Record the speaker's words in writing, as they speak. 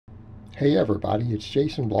Hey everybody, it's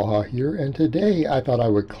Jason Blaha here, and today I thought I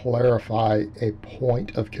would clarify a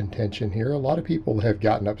point of contention here. A lot of people have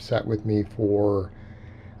gotten upset with me for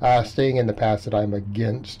saying in the past that I'm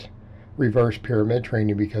against reverse pyramid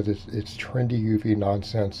training because it's trendy, goofy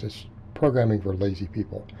nonsense. It's programming for lazy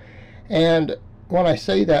people. And when I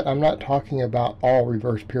say that, I'm not talking about all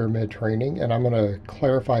reverse pyramid training, and I'm going to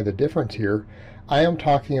clarify the difference here. I am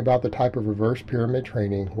talking about the type of reverse pyramid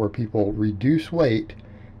training where people reduce weight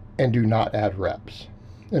and do not add reps.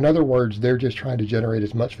 In other words, they're just trying to generate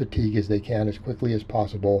as much fatigue as they can as quickly as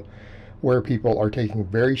possible, where people are taking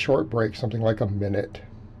very short breaks, something like a minute,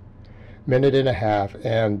 minute and a half,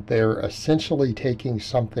 and they're essentially taking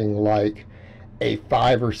something like a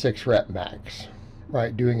 5 or 6 rep max,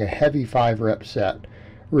 right? Doing a heavy 5 rep set,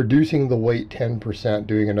 reducing the weight 10%,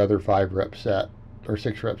 doing another 5 rep set or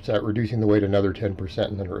 6 rep set, reducing the weight another 10%,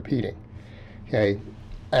 and then repeating. Okay,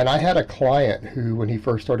 and I had a client who, when he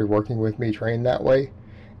first started working with me, trained that way,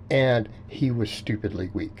 and he was stupidly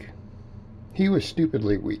weak. He was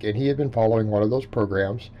stupidly weak, and he had been following one of those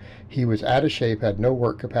programs. He was out of shape, had no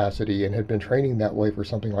work capacity, and had been training that way for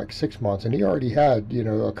something like 6 months. And he already had,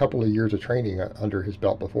 a couple of years of training under his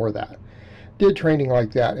belt before that. Did training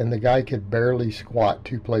like that, and the guy could barely squat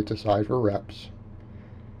 2 plates aside for reps.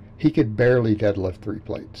 He could barely deadlift 3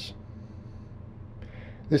 plates.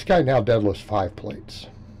 This guy now deadlifts 5 plates.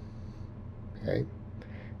 Okay,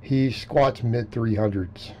 he squats mid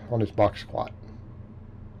 300s on his box squat.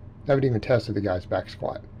 I haven't even tested the guy's back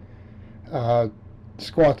squat.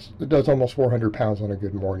 Squats does almost 400 pounds on a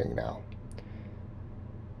good morning now.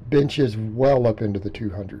 Benches well up into the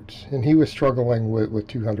 200s, and he was struggling with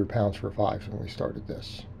 200 pounds for 5s when we started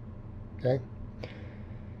this. Okay,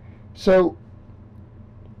 so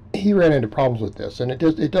he ran into problems with this, and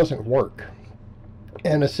it doesn't work.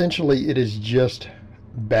 And essentially, it is just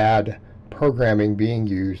bad programming being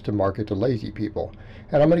used to market to lazy people.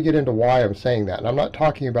 And I'm going to get into why I'm saying that. And I'm not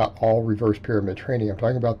talking about all reverse pyramid training. I'm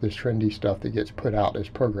talking about this trendy stuff that gets put out as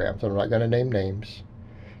programs. And I'm not going to name names,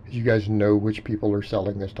 because you guys know which people are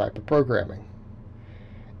selling this type of programming.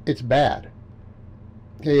 It's bad.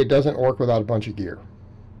 Okay, it doesn't work without a bunch of gear.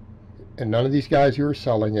 And none of these guys who are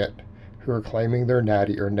selling it, who are claiming they're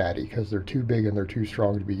natty, are natty, because they're too big and they're too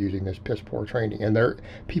strong to be using this piss poor training. And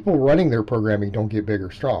people running their programming don't get big or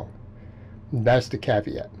strong. That's the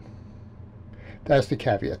caveat. That's the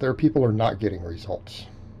caveat. There are people who are not getting results.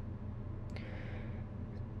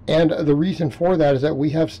 And the reason for that is that we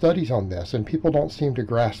have studies on this, and people don't seem to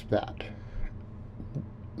grasp that.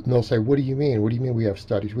 And they'll say, what do you mean? What do you mean we have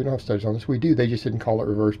studies? We don't have studies on this. We do. They just didn't call it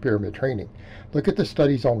reverse pyramid training. Look at the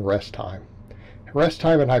studies on rest time. Rest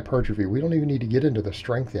time and hypertrophy. We don't even need to get into the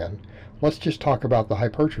strength end. Let's just talk about the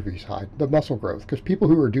hypertrophy side, the muscle growth, because people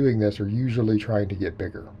who are doing this are usually trying to get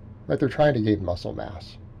bigger. Right? They're trying to gain muscle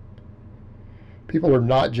mass. People are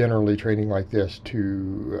not generally training like this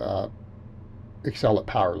to excel at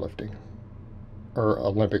powerlifting or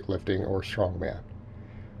Olympic lifting or strongman.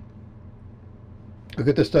 Look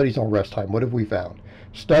at the studies on rest time. What have we found?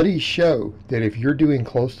 Studies show that if you're doing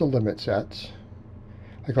close to limit sets,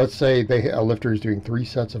 like let's say a lifter is doing 3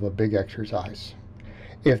 sets of a big exercise,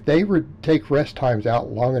 if they take rest times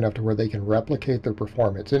out long enough to where they can replicate their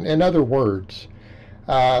performance, in other words,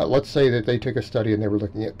 let's say that they took a study and they were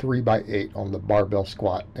looking at 3x8 on the barbell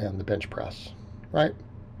squat and the bench press, right?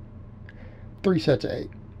 3 sets of 8.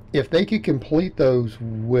 If they could complete those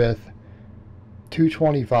with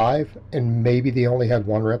 225 and maybe they only had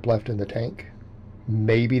 1 rep left in the tank,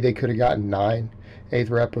 maybe they could have gotten 9. 8th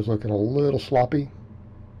rep was looking a little sloppy.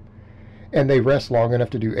 And they rest long enough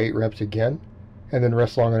to do 8 reps again, and then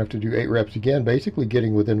rest long enough to do 8 reps again, basically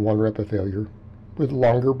getting within 1 rep of failure with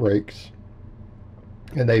longer breaks.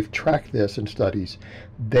 And they've tracked this in studies.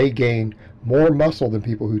 They gain more muscle than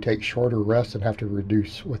people who take shorter rests and have to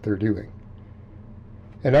reduce what they're doing.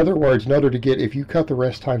 In other words, in order to get, if you cut the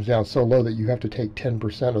rest times down so low that you have to take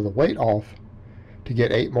 10% of the weight off to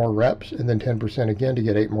get 8 more reps, and then 10% again to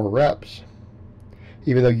get 8 more reps,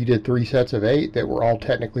 even though you did 3 sets of 8 that were all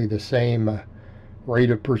technically the same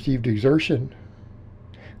rate of perceived exertion,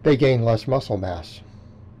 they gain less muscle mass.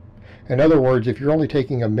 In other words, if you're only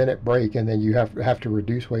taking a minute break and then you have to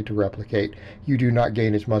reduce weight to replicate, you do not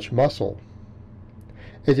gain as much muscle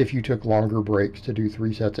as if you took longer breaks to do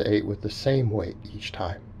 3 sets of 8 with the same weight each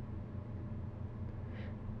time.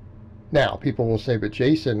 Now, people will say, but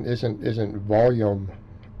Jason, isn't volume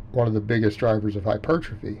one of the biggest drivers of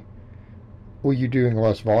hypertrophy? Well, you're doing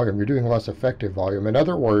less volume. You're doing less effective volume. In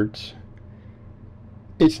other words,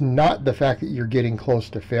 it's not the fact that you're getting close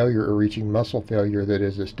to failure or reaching muscle failure that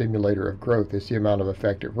is a stimulator of growth. It's the amount of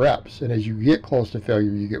effective reps. And as you get close to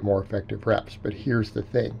failure, you get more effective reps. But here's the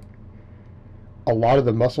thing. a lot of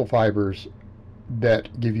the muscle fibers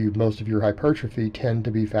that give you most of your hypertrophy tend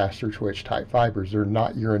to be faster twitch type fibers. They're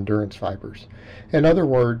not your endurance fibers. In other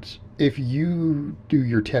words, if you do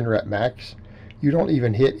your 10 rep max, you don't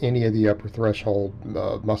even hit any of the upper threshold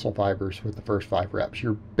muscle fibers with the first 5 reps.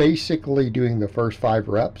 You're basically doing the first 5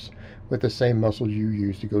 reps with the same muscles you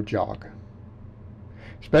use to go jog,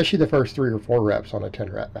 especially the first 3 or 4 reps on a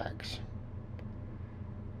 10 rep max.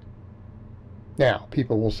 Now,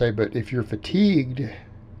 people will say, but if you're fatigued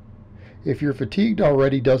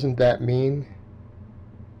already, doesn't that mean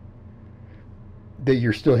that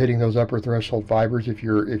you're still hitting those upper threshold fibers if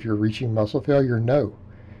you're reaching muscle failure? No,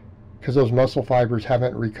 because those muscle fibers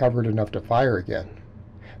haven't recovered enough to fire again.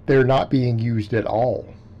 They're not being used at all.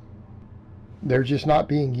 They're just not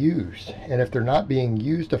being used. And if they're not being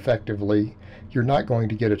used effectively, you're not going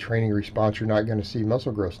to get a training response. You're not going to see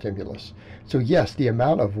muscle growth stimulus. So yes, the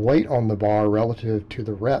amount of weight on the bar relative to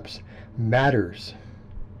the reps matters.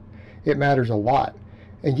 It matters a lot.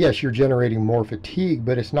 And yes, you're generating more fatigue,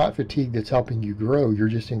 but it's not fatigue that's helping you grow. You're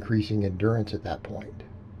just increasing endurance at that point.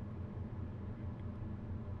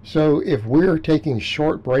 So if we're taking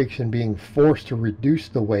short breaks and being forced to reduce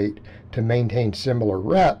the weight to maintain similar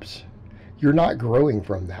reps, you're not growing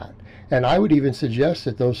from that. And I would even suggest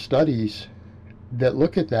that those studies that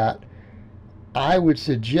look at that, I would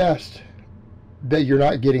suggest that you're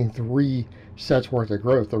not getting 3 sets worth of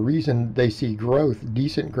growth. The reason they see growth,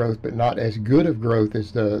 decent growth, but not as good of growth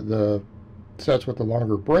as the sets with the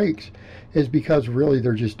longer breaks, is because really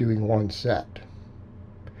they're just doing 1 set.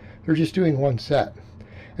 They're just doing 1 set.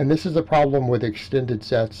 And this is the problem with extended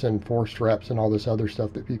sets and forced reps and all this other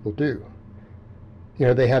stuff that people do. You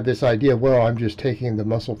know, they have this idea, well, I'm just taking the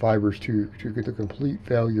muscle fibers to the complete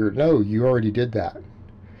failure. No, you already did that.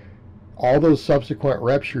 All those subsequent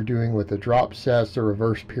reps you're doing with the drop sets, the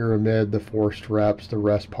reverse pyramid, the forced reps, the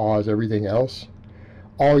rest pause, everything else,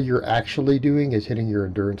 all you're actually doing is hitting your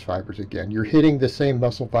endurance fibers again. You're hitting the same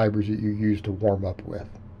muscle fibers that you used to warm up with.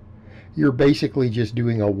 You're basically just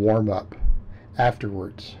doing a warm-up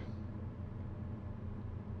afterwards.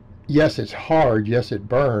 Yes, it's hard, yes, it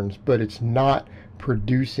burns, but it's not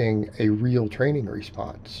producing a real training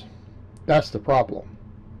response. That's the problem.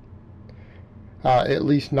 At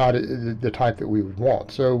least not the type that we would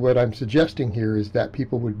want. So what I'm suggesting here is that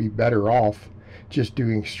people would be better off just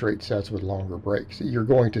doing straight sets with longer breaks. You're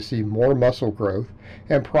going to see more muscle growth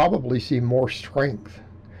and probably see more strength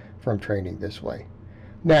from training this way.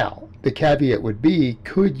 Now, the caveat would be,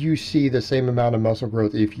 could you see the same amount of muscle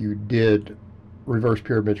growth if you did reverse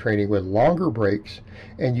pyramid training with longer breaks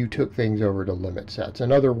and you took things over to limit sets?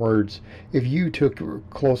 In other words, if you took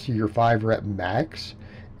close to your 5 rep max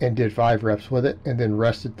and did 5 reps with it and then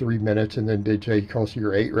rested 3 minutes and then did close to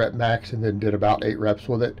your 8 rep max and then did about 8 reps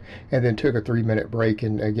with it and then took a 3-minute break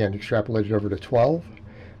and again extrapolated over to 12,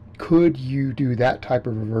 could you do that type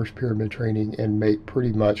of reverse pyramid training and make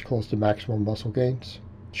pretty much close to maximum muscle gains?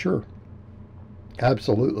 Sure,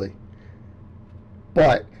 absolutely.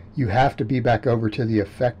 But you have to be back over to the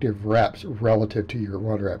effective reps relative to your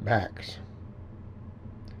 1 rep max.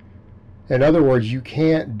 In other words, you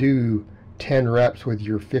can't do 10 reps with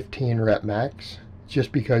your 15 rep max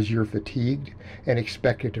just because you're fatigued and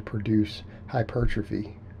expect it to produce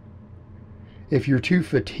hypertrophy. If you're too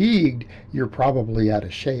fatigued, you're probably out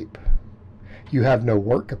of shape. You have no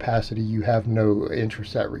work capacity, you have no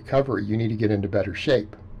intraset recovery. You need to get into better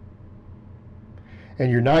shape. And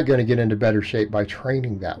you're not going to get into better shape by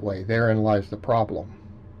training that way. Therein lies the problem.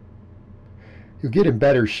 You'll get in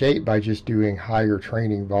better shape by just doing higher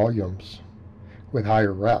training volumes with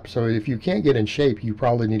higher reps. So if you can't get in shape, you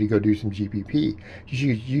probably need to go do some GPP.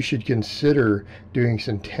 You should consider doing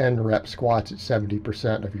some 10 rep squats at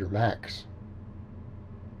 70% of your max.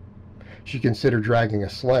 You should consider dragging a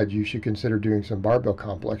sled. You should consider doing some barbell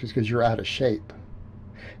complexes because you're out of shape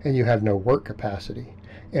and you have no work capacity.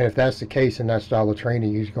 And if that's the case, then that style of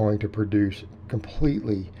training is going to produce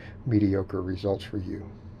completely mediocre results for you.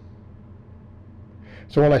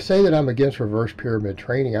 So when I say that I'm against reverse pyramid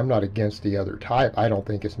training, I'm not against the other type. I don't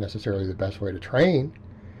think it's necessarily the best way to train.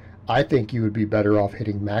 I think you would be better off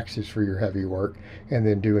hitting maxes for your heavy work and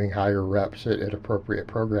then doing higher reps at appropriate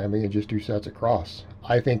programming and just do sets across.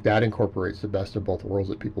 I think that incorporates the best of both worlds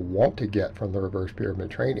that people want to get from the reverse pyramid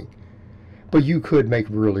training. But you could make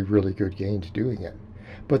really, really good gains doing it.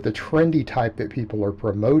 But the trendy type that people are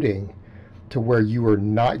promoting, to where you are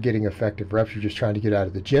not getting effective reps, you're just trying to get out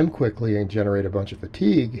of the gym quickly and generate a bunch of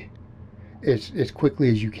fatigue as quickly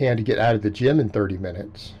as you can to get out of the gym in 30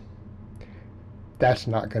 minutes, that's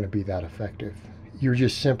not going to be that effective. You're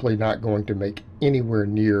just simply not going to make anywhere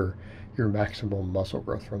near your maximum muscle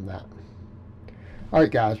growth from that. Alright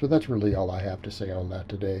guys, but that's really all I have to say on that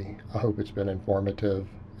today. I hope it's been informative,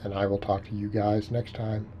 and I will talk to you guys next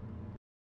time.